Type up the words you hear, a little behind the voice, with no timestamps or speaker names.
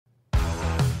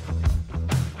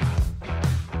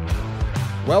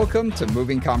Welcome to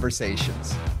Moving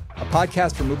Conversations, a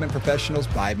podcast for movement professionals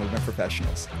by movement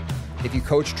professionals. If you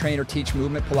coach, train, or teach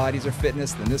movement, Pilates, or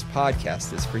fitness, then this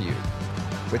podcast is for you.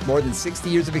 With more than 60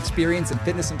 years of experience in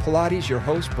fitness and Pilates, your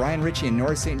hosts, Brian Ritchie and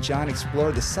Nora St. John,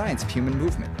 explore the science of human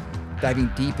movement, diving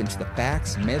deep into the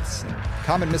facts, myths, and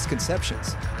common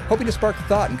misconceptions, hoping to spark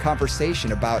thought and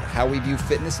conversation about how we view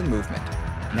fitness and movement.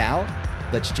 Now,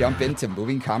 let's jump into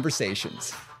Moving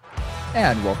Conversations.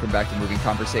 And welcome back to Moving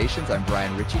Conversations. I'm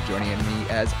Brian Ritchie. Joining me,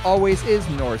 as always, is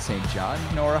Nora St. John.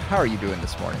 Nora, how are you doing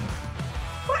this morning?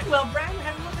 Quite well, Brian. We're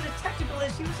having a little bit of technical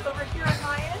issues over here on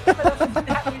my end, but other than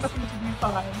that, we seem to be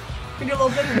fine. We're going to do a little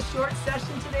bit of a short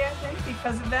session today, I think,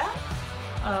 because of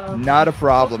that. Not a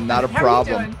problem. Not a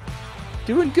problem. How are you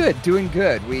doing? Doing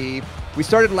good. We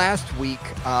started last week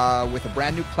with a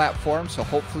brand new platform, so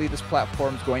hopefully this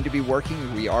platform is going to be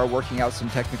working. We are working out some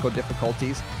technical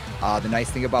difficulties. The nice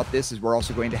thing about this is we're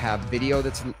also going to have video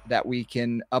that we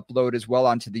can upload as well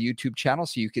onto the YouTube channel,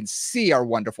 so you can see our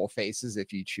wonderful faces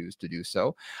if you choose to do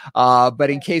so.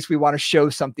 But in case we want to show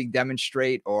something,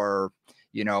 demonstrate, or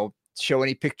show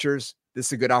any pictures, this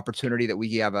is a good opportunity that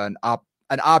we have an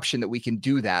option that we can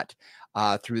do that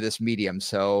through this medium.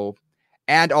 So,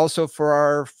 and also for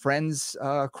our friends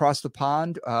across the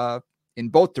pond in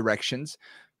both directions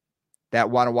that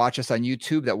want to watch us on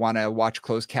YouTube, that want to watch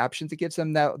closed captions, it gives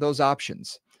them those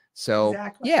options. So,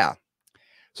 Exactly. Yeah.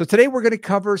 So today we're going to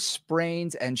cover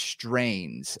sprains and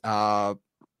strains.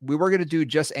 We were going to do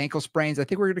just ankle sprains. I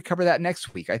think we're going to cover that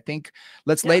next week. I think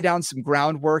let's lay down some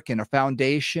groundwork and a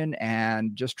foundation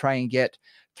and just try and get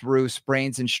through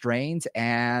sprains and strains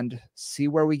and see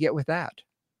where we get with that.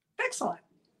 Excellent.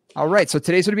 All right. So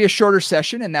today's going to be a shorter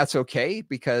session, and that's okay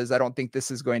because I don't think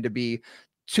this is going to be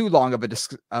too long of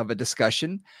a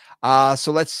discussion.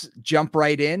 So let's jump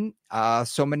right in.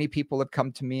 So many people have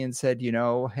come to me and said,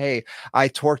 hey, I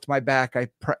torqued my back.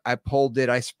 I pulled it.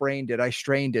 I sprained it. I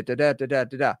strained it.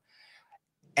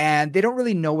 And they don't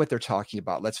really know what they're talking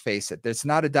about. Let's face it. There's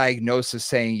not a diagnosis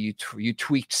saying you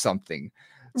tweaked something.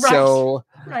 Right. So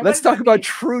Right. Let's talk about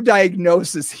true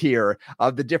diagnosis here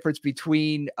of the difference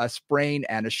between a sprain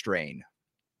and a strain.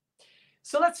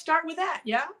 So let's start with that.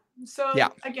 Yeah. So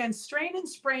again, strain and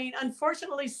sprain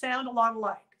unfortunately sound a lot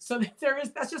alike. So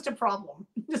that's just a problem.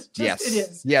 Yes. It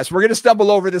is. Yes. We're going to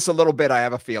stumble over this a little bit. I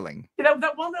have a feeling.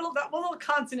 That one little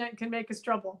consonant can make us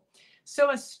trouble.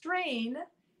 So a strain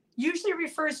usually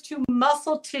refers to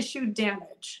muscle tissue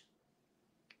damage.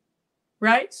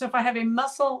 Right? So if I have a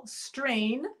muscle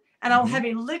strain and I'll have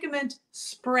a ligament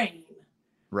sprain.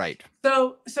 Right.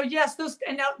 So yes,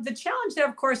 and now the challenge there,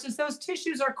 of course, is those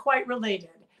tissues are quite related.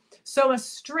 So a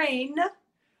strain,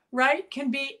 right, can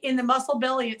be in the muscle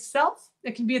belly itself.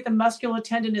 It can be at the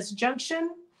musculotendinous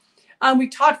junction. We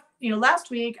talked, last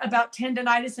week about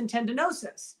tendonitis and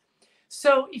tendinosis.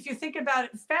 So if you think about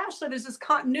it, fascia, there's this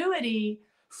continuity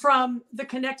from the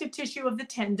connective tissue of the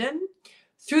tendon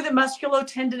through the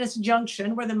musculotendinous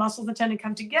junction, where the muscles and tendon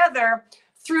come together,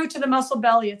 through to the muscle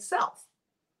belly itself.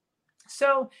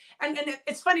 So, and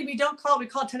it's funny, we call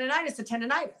tendonitis a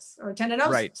tendonitis or a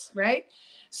tendinosis, right?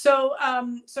 So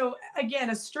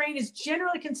again, a strain is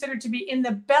generally considered to be in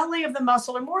the belly of the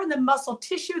muscle, or more in the muscle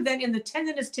tissue than in the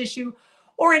tendinous tissue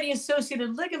or any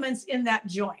associated ligaments in that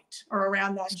joint or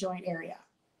around that joint area.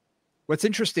 What's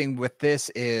interesting with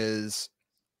this is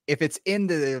if it's in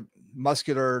the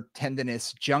muscular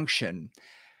tendinous junction,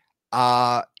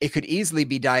 it could easily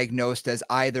be diagnosed as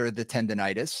either the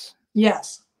tendonitis,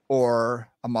 yes, or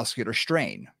a muscular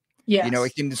strain. Yes.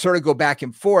 It can sort of go back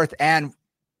and forth. And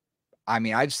I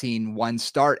mean, I've seen one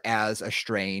start as a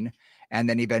strain and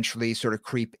then eventually sort of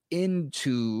creep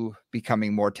into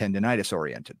becoming more tendonitis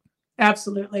oriented.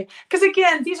 Absolutely. Because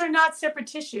again, these are not separate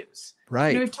tissues.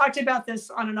 Right. We've talked about this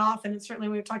on and off, and certainly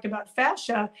we've talked about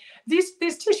fascia. These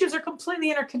tissues are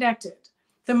completely interconnected.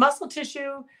 The muscle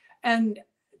tissue, and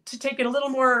to take it a little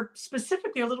more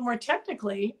specifically, a little more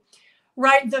technically,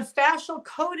 right, the fascial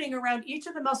coating around each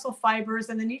of the muscle fibers,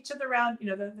 and then each of the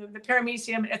the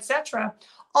paramecium, etc.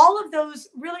 All of those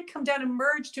really come down and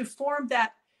merge to form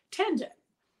that tendon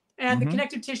and the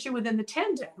connective tissue within the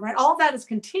tendon, right? All that is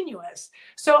continuous.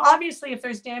 So obviously, if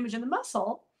there's damage in the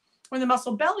muscle, or in the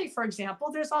muscle belly, for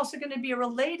example, there's also going to be a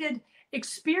related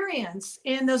experience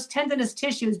in those tendinous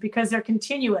tissues because they're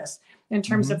continuous in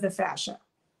terms of the fascia.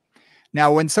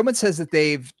 Now, when someone says that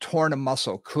they've torn a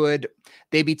muscle, could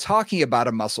they be talking about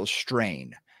a muscle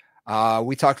strain?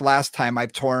 We talked last time,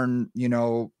 I've torn,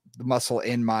 the muscle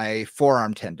in my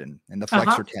forearm tendon and the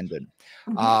flexor tendon,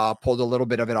 pulled a little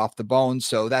bit of it off the bone.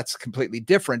 So that's completely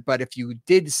different. But if you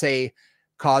did say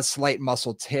cause slight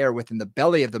muscle tear within the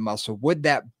belly of the muscle, would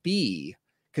that be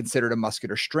considered a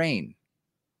muscular strain?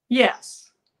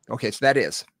 Yes. Okay, so that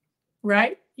is.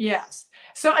 Right? Yes.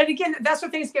 So, and again, that's where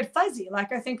things get fuzzy.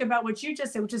 Like I think about what you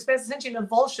just said, which is essentially an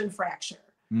avulsion fracture,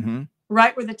 Mm-hmm.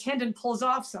 right? Where the tendon pulls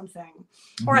off something.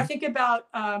 Or I Mm-hmm. think about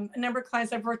a number of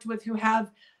clients I've worked with who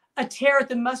have a tear at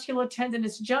the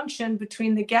musculotendinous junction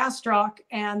between the gastroc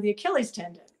and the Achilles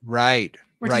tendon, Right.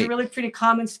 which is a Right. really pretty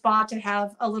common spot to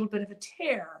have a little bit of a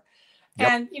tear. Yep.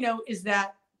 And, is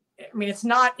that, I mean, it's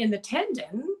not in the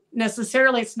tendon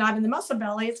necessarily, it's not in the muscle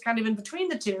belly, it's kind of in between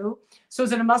the two. So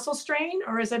is it a muscle strain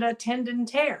or is it a tendon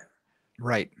tear?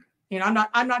 Right.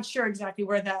 I'm not sure exactly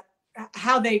where that,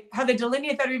 how they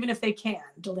delineate that, or even if they can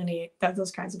delineate that,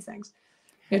 those kinds of things.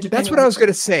 That's what I was going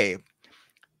to say.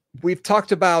 We've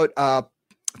talked about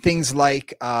things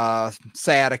like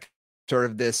sciatica, sort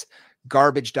of this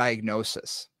garbage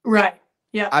diagnosis. Right.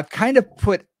 Yeah. I've kind of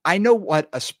I know what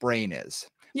a sprain is.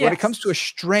 Yes. When it comes to a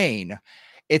strain,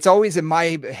 it's always in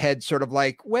my head sort of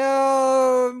like,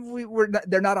 well,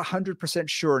 they're not 100%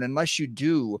 sure. And unless you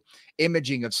do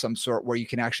imaging of some sort where you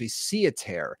can actually see a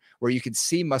tear, where you can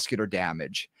see muscular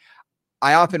damage,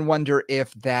 I often wonder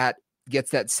if that gets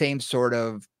that same sort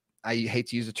of, I hate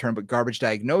to use the term, but garbage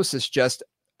diagnosis just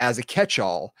as a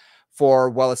catch-all for,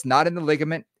 well, it's not in the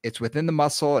ligament, it's within the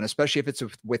muscle, and especially if it's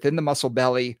within the muscle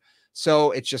belly.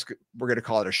 So it's just, we're going to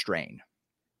call it a strain.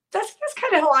 That's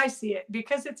kind of how I see it,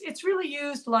 because it's really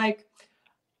used, like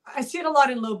I see it a lot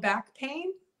in low back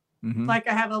pain. Mm-hmm. Like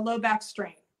I have a low back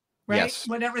strain, right? Yes.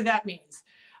 Whatever that means.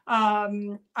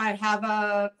 I have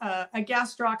a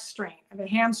gastroc strain, I have a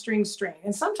hamstring strain.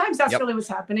 And sometimes that's really what's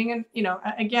happening. And,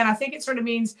 again, I think it sort of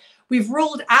means we've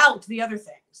ruled out the other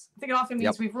things. I think it often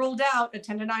means we've ruled out a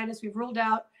tendonitis, we've ruled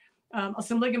out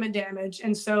some ligament damage.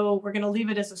 And so we're going to leave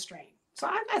it as a strain. So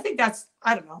I think that's,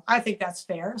 I don't know, I think that's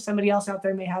fair. Somebody else out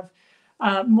there may have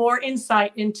more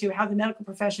insight into how the medical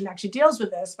profession actually deals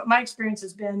with this. But my experience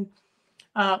has been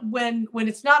when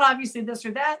it's not obviously this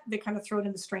or that, they kind of throw it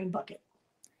in the strain bucket.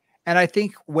 And I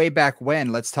think way back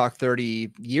when, let's talk 30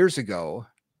 years ago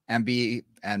and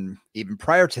even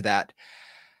prior to that,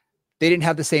 they didn't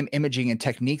have the same imaging and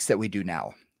techniques that we do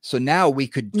now. So now we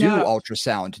could do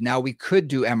ultrasound. Now we could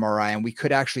do MRI, and we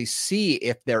could actually see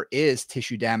if there is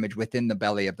tissue damage within the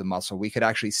belly of the muscle. We could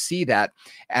actually see that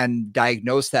and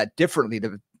diagnose that differently.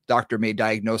 The doctor may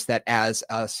diagnose that as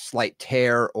a slight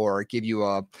tear or give you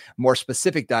a more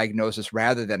specific diagnosis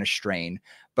rather than a strain.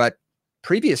 But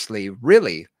previously,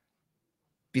 really,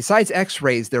 besides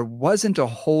x-rays, there wasn't a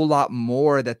whole lot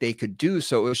more that they could do.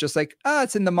 So it was just like,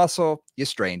 it's in the muscle. You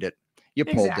strained it. You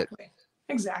pulled it.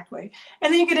 Exactly.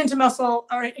 And then you get into muscle,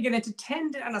 or you get into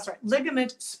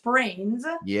ligament sprains.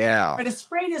 Yeah. But a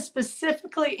sprain is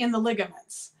specifically in the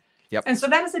ligaments. Yep. And so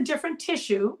that is a different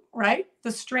tissue, right?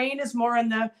 The strain is more in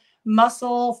the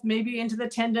muscle, maybe into the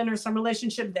tendon or some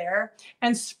relationship there.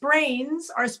 And sprains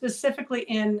are specifically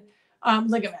in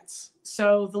ligaments.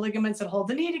 So the ligaments that hold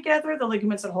the knee together, the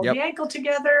ligaments that hold the ankle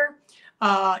together.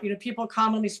 People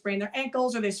commonly sprain their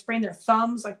ankles, or they sprain their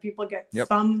thumbs. Like people get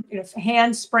thumb,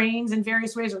 hand sprains in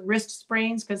various ways, or wrist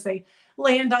sprains because they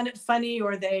land on it funny,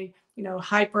 or they,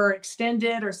 hyperextend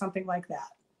it or something like that.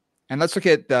 And let's look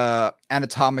at the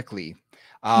anatomically,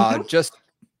 just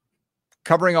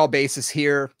covering all bases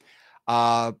here.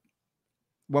 When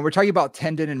we're talking about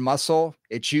tendon and muscle,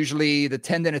 it's usually the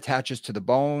tendon attaches to the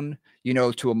bone,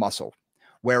 to a muscle,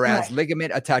 whereas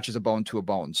ligament attaches a bone to a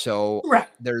bone. So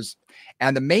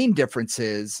and the main difference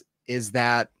is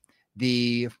that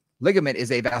the ligament is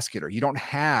avascular. You don't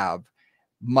have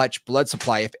much blood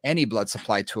supply, if any blood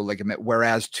supply, to a ligament,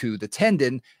 whereas to the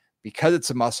tendon, because it's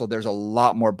a muscle, there's a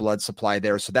lot more blood supply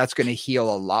there. So that's going to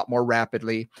heal a lot more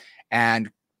rapidly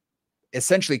and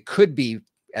essentially could be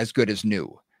as good as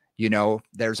new.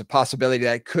 There's a possibility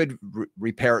that it could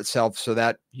repair itself so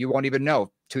that you won't even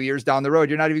know. 2 years down the road,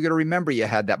 you're not even going to remember you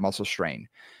had that muscle strain.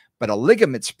 But a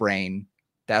ligament sprain,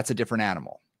 that's a different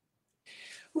animal.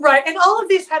 Right. And all of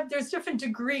these there's different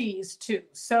degrees too.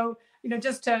 So,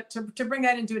 just to bring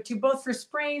that into it too, both for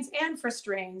sprains and for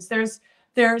strains, there's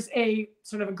a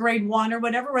sort of a grade 1 or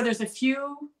whatever, where there's a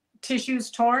few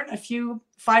tissues torn, a few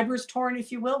fibers torn,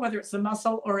 if you will, whether it's the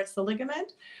muscle or it's the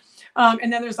ligament.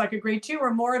 And then there's like a grade 2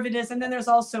 where more of it is. And then there's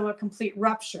also a complete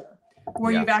rupture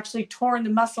where you've actually torn the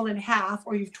muscle in half,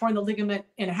 or you've torn the ligament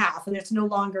in half, and it's no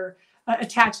longer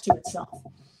attached to itself.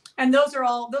 And those are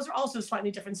also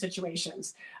slightly different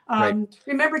situations.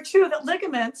 Remember too that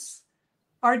ligaments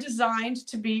are designed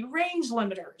to be range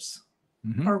limiters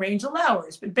or range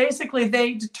allowers, but basically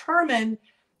they determine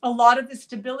a lot of the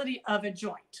stability of a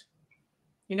joint.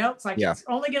 It's like it's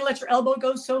only going to let your elbow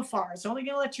go so far. It's only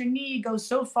going to let your knee go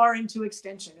so far into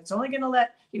extension. It's only going to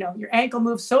let your ankle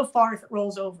move so far if it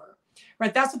rolls over.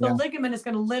 right? That's what the Yeah. ligament is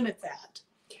going to limit that.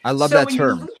 I love So that when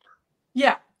term.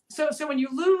 yeah. So when you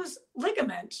lose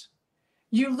ligament,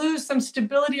 you lose some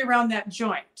stability around that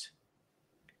joint.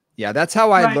 Yeah, that's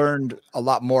how I Right. learned a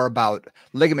lot more about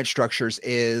ligament structures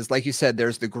is, like you said,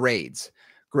 there's the grades.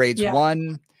 Grades Yeah.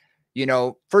 1, you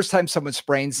know, first time someone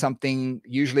sprains something,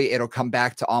 usually it'll come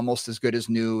back to almost as good as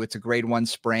new. It's a grade 1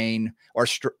 sprain, or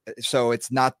so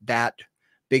it's not that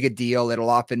big a deal. It'll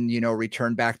often, you know,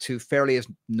 return back to fairly as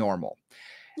normal.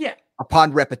 Yeah.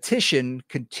 Upon repetition,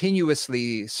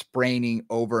 continuously spraining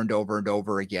over and over and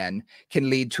over again can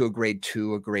lead to a grade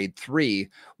 2, a grade 3,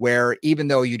 where even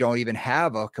though you don't even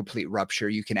have a complete rupture,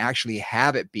 you can actually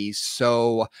have it be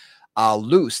so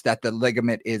loose that the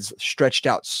ligament is stretched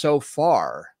out so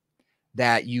far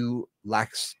that you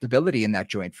lack stability in that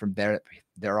joint from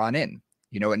there on in.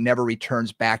 You know, it never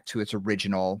returns back to its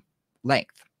original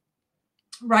length.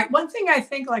 Right. One thing I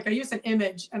think, like, I use an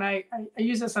image, and I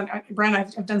use this on Brian.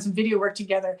 I've done some video work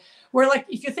together where, like,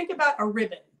 if you think about a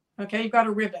ribbon, okay, you've got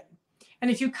a ribbon, and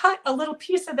if you cut a little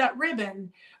piece of that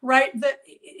ribbon, right, that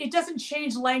it doesn't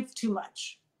change length too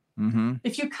much. Mm-hmm.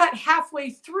 If you cut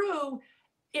halfway through,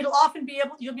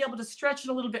 you'll be able to stretch it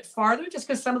a little bit farther, just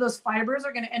because some of those fibers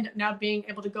are going to end up now being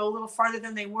able to go a little farther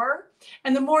than they were.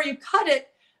 And the more you cut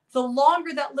it, the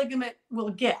longer that ligament will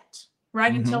get.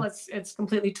 Right. Mm-hmm. Until it's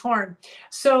completely torn.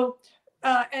 So,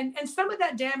 and some of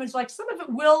that damage, like some of it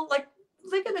will, like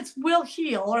ligaments will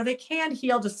heal, or they can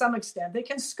heal to some extent. They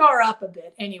can scar up a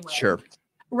bit anyway. Sure.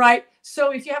 Right.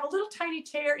 So if you have a little tiny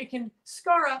tear, it can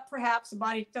scar up, perhaps the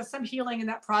body does some healing in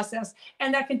that process,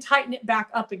 and that can tighten it back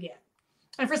up again.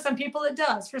 And for some people it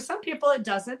does. For some people it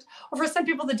doesn't. Or for some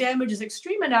people the damage is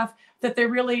extreme enough that they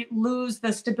really lose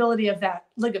the stability of that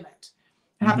ligament.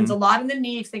 It happens a lot in the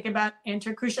knee. Think about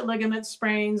intercruciate ligament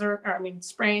sprains,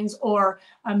 sprains, or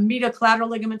medial collateral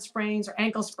ligament sprains, or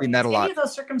ankle sprains. Any of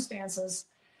those circumstances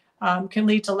can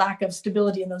lead to lack of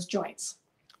stability in those joints.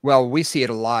 Well, we see it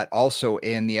a lot also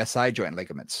in the SI joint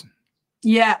ligaments.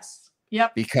 Yes.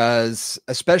 Yep. Because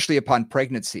especially upon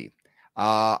pregnancy,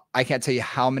 I can't tell you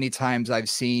how many times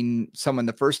I've seen someone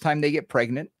the first time they get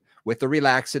pregnant with the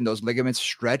relaxin, those ligaments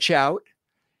stretch out.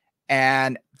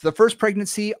 And the first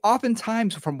pregnancy,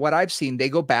 oftentimes from what I've seen, they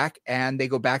go back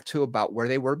to about where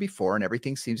they were before, and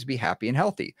everything seems to be happy and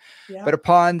healthy. Yeah. But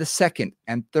upon the second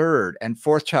and third and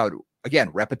fourth child, again,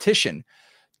 repetition,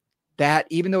 that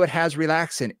even though it has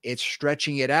relaxin, it's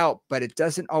stretching it out, but it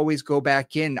doesn't always go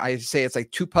back in. I say it's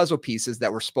like two puzzle pieces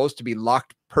that were supposed to be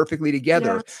locked perfectly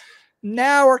together. Yes.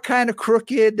 Now are kind of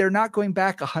crooked. They're not going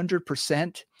back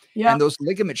 100%. Yeah. And those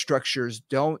ligament structures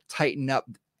don't tighten up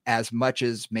as much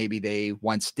as maybe they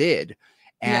once did.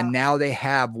 And now they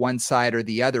have one side or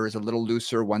the other is a little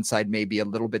looser. One side may be a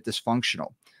little bit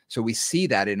dysfunctional. So we see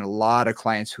that in a lot of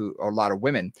clients or a lot of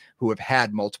women who have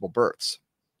had multiple births.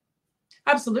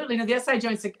 Absolutely. Now, the SI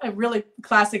joint's a really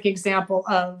classic example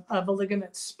of a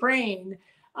ligament sprain.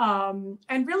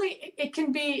 And really, it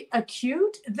can be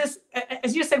acute. This,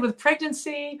 as you said, with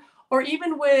pregnancy, or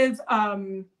even with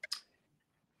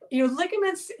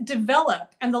ligaments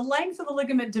develop, and the length of the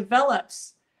ligament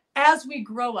develops as we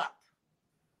grow up,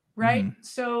 right? Mm-hmm.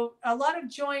 So a lot of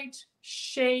joint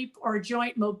shape or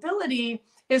joint mobility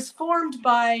is formed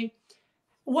by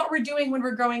what we're doing when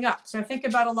we're growing up. So I think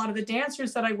about a lot of the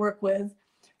dancers that I work with,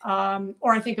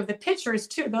 or I think of the pitchers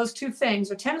too, those two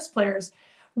things, or tennis players,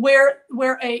 where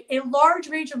a large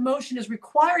range of motion is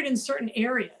required in certain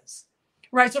areas,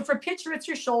 right? So for a pitcher, it's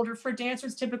your shoulder. For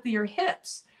dancers, typically your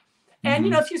hips.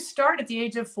 And, if you start at the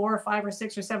age of 4 or 5 or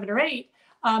 6 or 7 or 8,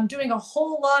 doing a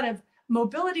whole lot of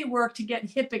mobility work to get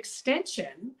hip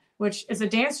extension, which as a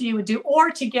dancer you would do, or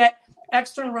to get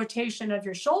external rotation of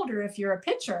your shoulder if you're a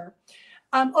pitcher,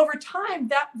 over time,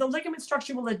 that the ligament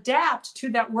structure will adapt to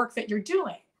that work that you're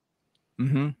doing.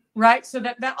 Mm-hmm. Right. So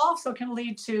that also can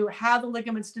lead to how the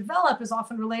ligaments develop is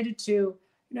often related to,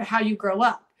 how you grow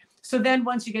up. So then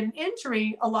once you get an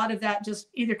injury, a lot of that just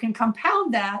either can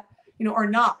compound that, or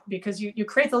not, because you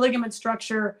create the ligament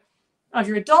structure of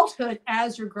your adulthood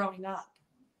as you're growing up.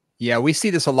 Yeah, we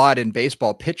see this a lot in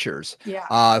baseball pitchers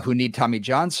who need Tommy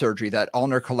John surgery, that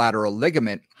ulnar collateral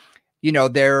ligament.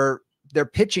 They're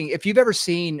pitching. If you've ever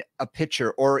seen a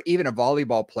pitcher or even a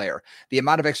volleyball player, the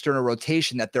amount of external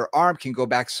rotation that their arm can go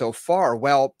back so far,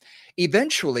 well,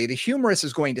 eventually the humerus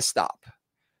is going to stop.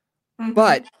 Mm-hmm.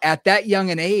 But at that young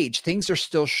an age, things are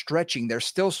still stretching. They're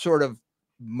still sort of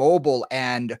mobile,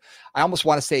 and I almost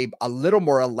want to say a little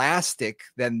more elastic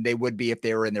than they would be if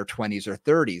they were in their 20s or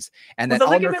 30s. And that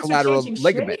ulnar collateral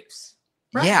ligament.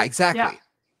 Right. Yeah, exactly. Yeah.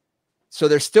 So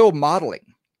they're still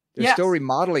modeling. They're still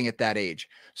remodeling at that age.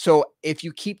 So if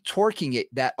you keep torquing it,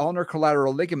 that ulnar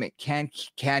collateral ligament can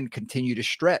continue to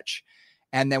stretch.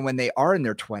 And then when they are in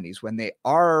their 20s, when they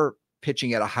are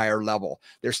pitching at a higher level,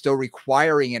 they're still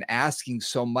requiring and asking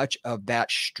so much of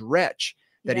that stretch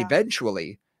that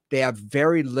eventually they have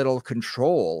very little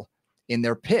control in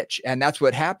their pitch. And that's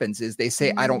what happens is they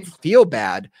say, I don't feel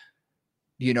bad,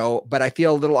 you know, but I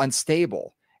feel a little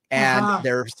unstable. And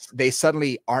they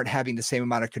suddenly aren't having the same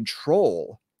amount of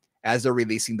control as they're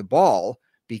releasing the ball,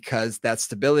 because that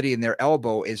stability in their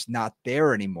elbow is not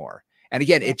there anymore. And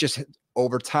again, it just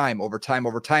over time.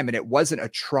 And it wasn't a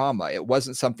trauma. It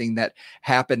wasn't something that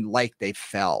happened like they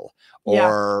fell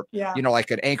or, you know,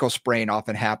 like an ankle sprain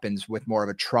often happens with more of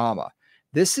a trauma.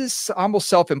 This is almost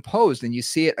self-imposed. And you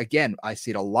see it again. I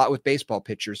see it a lot with baseball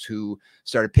pitchers who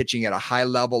started pitching at a high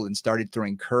level and started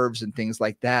throwing curves and things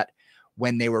like that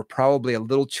when they were probably a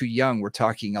little too young. We're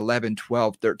talking 11,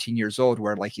 12, 13 years old,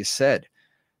 where, like you said,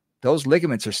 those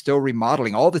ligaments are still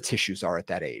remodeling. All the tissues are at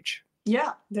that age.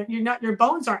 Yeah, your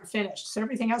bones aren't finished, so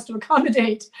everything has to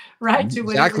accommodate, right, to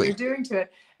whatever you're doing to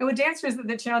it. And with dancers,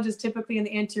 the challenge is typically in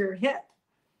the anterior hip.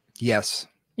 Yes.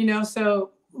 You know,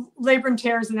 so labrum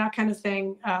tears and that kind of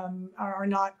thing are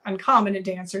not uncommon in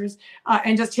dancers,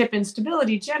 and just hip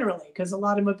instability generally, because a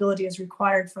lot of mobility is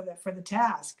required for the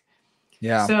task.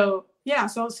 Yeah. So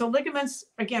ligaments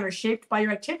again are shaped by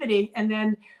your activity, and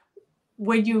then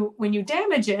when you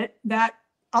damage it, that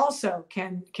also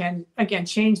can again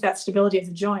change that stability of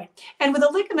the joint. And with a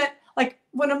ligament, like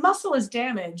when a muscle is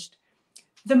damaged,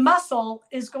 the muscle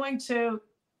is going to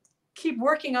keep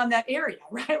working on that area,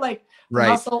 right? Like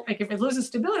muscle, like if it loses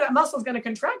stability, that muscle is going to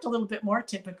contract a little bit more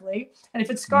typically. And if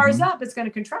it scars up, it's going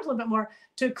to contract a little bit more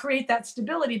to create that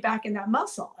stability back in that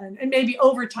muscle, and maybe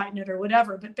over tighten it or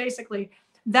whatever. But basically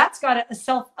that's got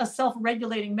a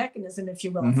self-regulating mechanism, if you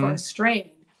will, for a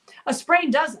strain. A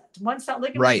sprain doesn't. Once that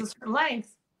ligament is a certain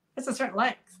length, it's a certain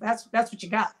length. That's what you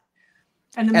got.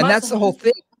 And that's the whole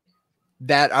thing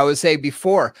that I was saying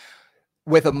before.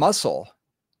 With a muscle,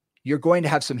 you're going to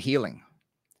have some healing.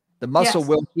 The muscle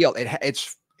will heal.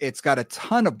 It's got a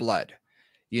ton of blood,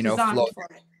 you know, flow.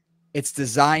 It's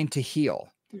designed to heal.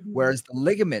 Whereas the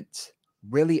ligaments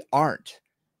really aren't.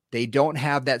 They don't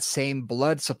have that same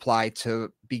blood supply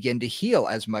to begin to heal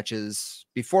as much as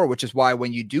before, which is why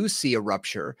when you do see a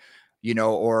rupture, you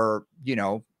know, or, you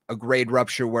know, a grade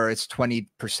rupture where it's 20%,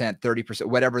 30%,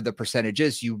 whatever the percentage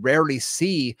is, you rarely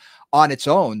see on its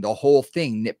own the whole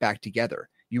thing knit back together.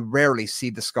 You rarely see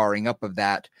the scarring up of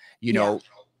that, you know.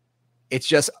 It's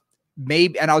just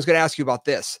maybe, and I was going to ask you about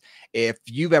this, if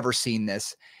you've ever seen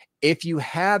this, if you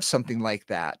have something like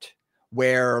that,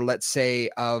 where let's say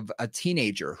of a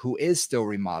teenager who is still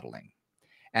remodeling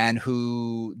and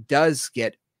who does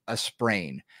get a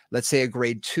sprain, let's say a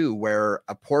grade 2, where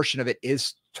a portion of it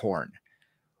is torn,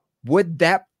 would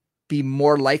that be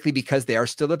more likely, because they are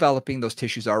still developing, those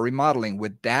tissues are remodeling,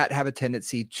 would that have a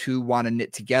tendency to want to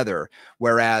knit together?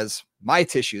 Whereas my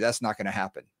tissue, that's not going to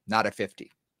happen, not at 50.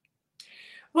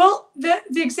 Well, the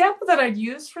example that I'd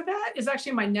use for that is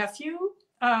actually my nephew,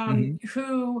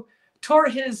 who tore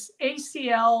his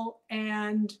ACL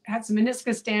and had some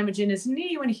meniscus damage in his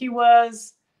knee when he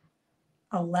was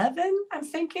 11, I'm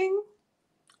thinking.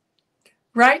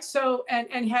 Right. So,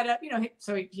 and had a, you know,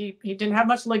 so he didn't have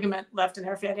much ligament left in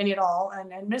there, if he had any at all,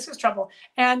 and meniscus trouble.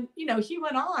 And, you know, he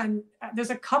went on, there's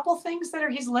a couple things that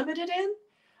he's limited in,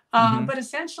 but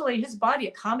essentially his body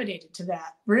accommodated to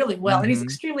that really well. And he's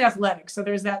extremely athletic. So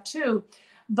there's that too.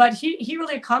 But he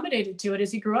really accommodated to it as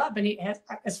he grew up. And he has,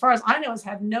 as far as I know, has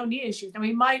had no knee issues. Now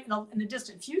he might in the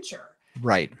distant future.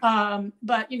 Right.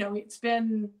 But, you know, it's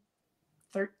been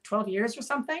 12 years or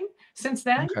something since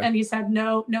then. And he's had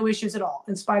no issues at all,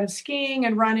 in spite of skiing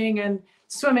and running and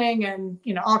swimming and,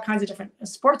 you know, all kinds of different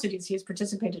sports that he's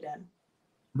participated in.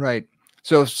 Right.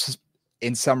 So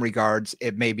in some regards,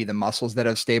 it may be the muscles that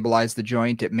have stabilized the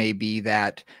joint. It may be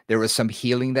that there was some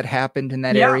healing that happened in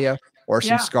that area, or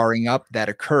some scarring up that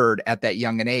occurred at that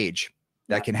young an age.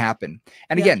 That can happen.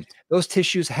 And again, those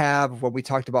tissues have, when we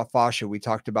talked about fascia, we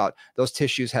talked about those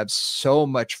tissues have so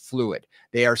much fluid.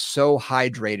 They are so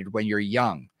hydrated when you're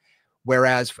young.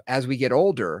 Whereas as we get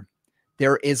older,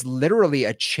 there is literally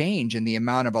a change in the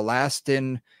amount of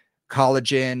elastin,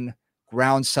 collagen,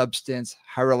 ground substance,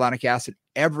 hyaluronic acid,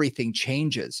 everything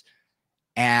changes.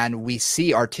 And we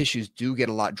see our tissues do get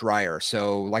a lot drier.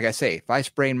 So like I say, if I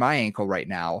sprain my ankle right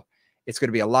now, it's going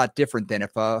to be a lot different than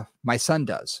if my son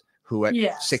does, who at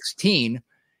 16,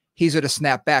 he's going to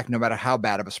snap back no matter how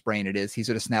bad of a sprain it is. He's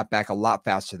going to snap back a lot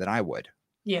faster than I would.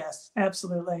 Yes,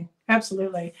 absolutely.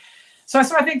 Absolutely. So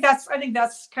I think that's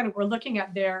kind of what we're looking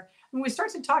at there. when we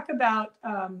start to talk about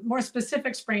more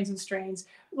specific sprains and strains,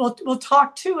 we'll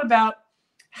talk too about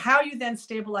how you then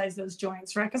stabilize those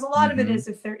joints, right? Because a lot of it is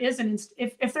if there is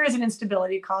an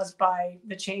instability caused by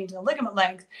the change in the ligament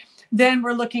length, then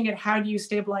we're looking at how do you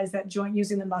stabilize that joint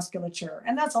using the musculature,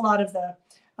 and that's a lot of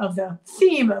the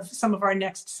theme of some of our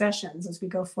next sessions as we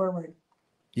go forward.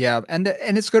 Yeah, and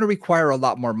it's going to require a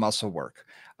lot more muscle work.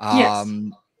 Yes.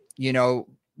 You know,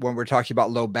 when we're talking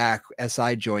about low back,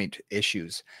 SI joint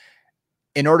issues,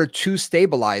 in order to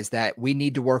stabilize that, we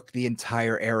need to work the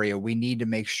entire area. We need to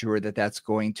make sure that that's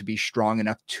going to be strong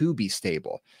enough to be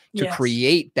stable, to Yes.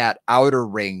 create that outer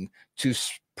ring to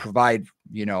provide,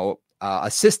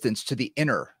 assistance to the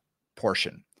inner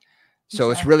portion.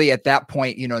 So it's really at that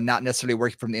point, not necessarily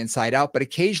working from the inside out, but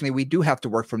occasionally we do have to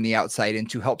work from the outside in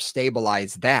to help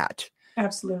stabilize that.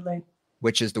 Absolutely.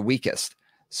 Which is the weakest.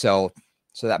 So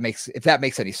that makes, if that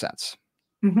makes any sense.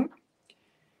 Mm-hmm.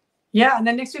 Yeah, and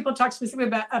then next week we'll talk specifically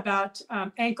about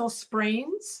ankle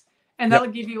sprains, and that'll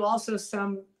give you also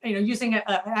some, using an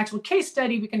actual case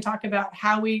study, we can talk about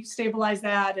how we stabilize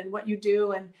that and what you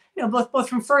do, and both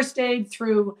from first aid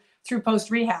through post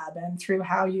rehab and through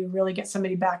how you really get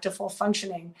somebody back to full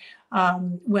functioning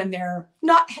when they're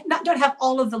don't have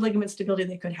all of the ligament stability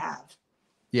they could have.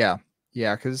 Yeah,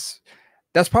 because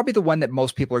that's probably the one that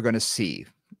most people are going to see.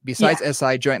 Besides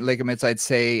SI joint ligaments, I'd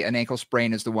say an ankle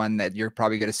sprain is the one that you're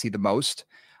probably going to see the most.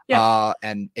 Yeah.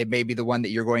 And it may be the one that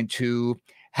you're going to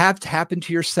have to happen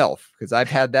to yourself, because I've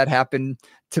had that happen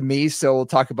to me. So we'll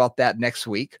talk about that next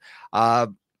week.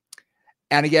 And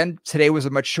again, today was a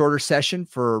much shorter session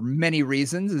for many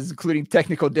reasons, including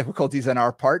technical difficulties on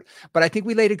our part. But I think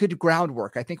we laid a good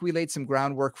groundwork. I think we laid some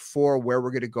groundwork for where we're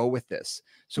going to go with this.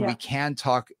 So we can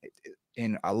talk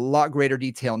in a lot greater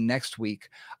detail next week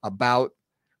about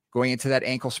going into that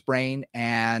ankle sprain,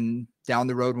 and down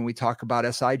the road when we talk about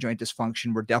SI joint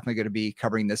dysfunction, we're definitely going to be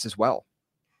covering this as well.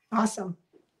 Awesome.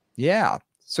 Yeah.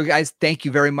 So guys, thank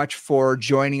you very much for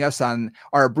joining us on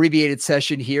our abbreviated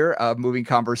session here of Moving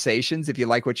Conversations. If you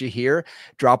like what you hear,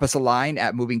 drop us a line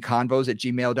at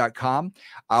movingconvos@gmail.com.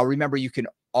 Remember, you can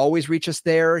always reach us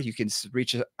there. You can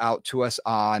reach out to us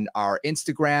on our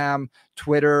Instagram,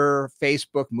 Twitter,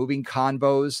 Facebook. Moving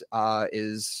Convos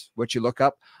is what you look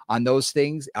up on those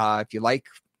things. If you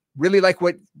really like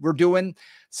what we're doing,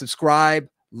 subscribe,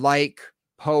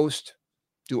 post,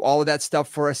 do all of that stuff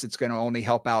for us. It's going to only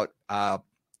help out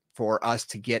for us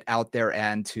to get out there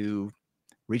and to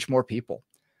reach more people.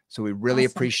 So we really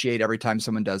appreciate every time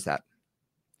someone does that.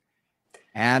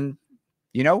 And,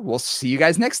 we'll see you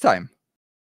guys next time.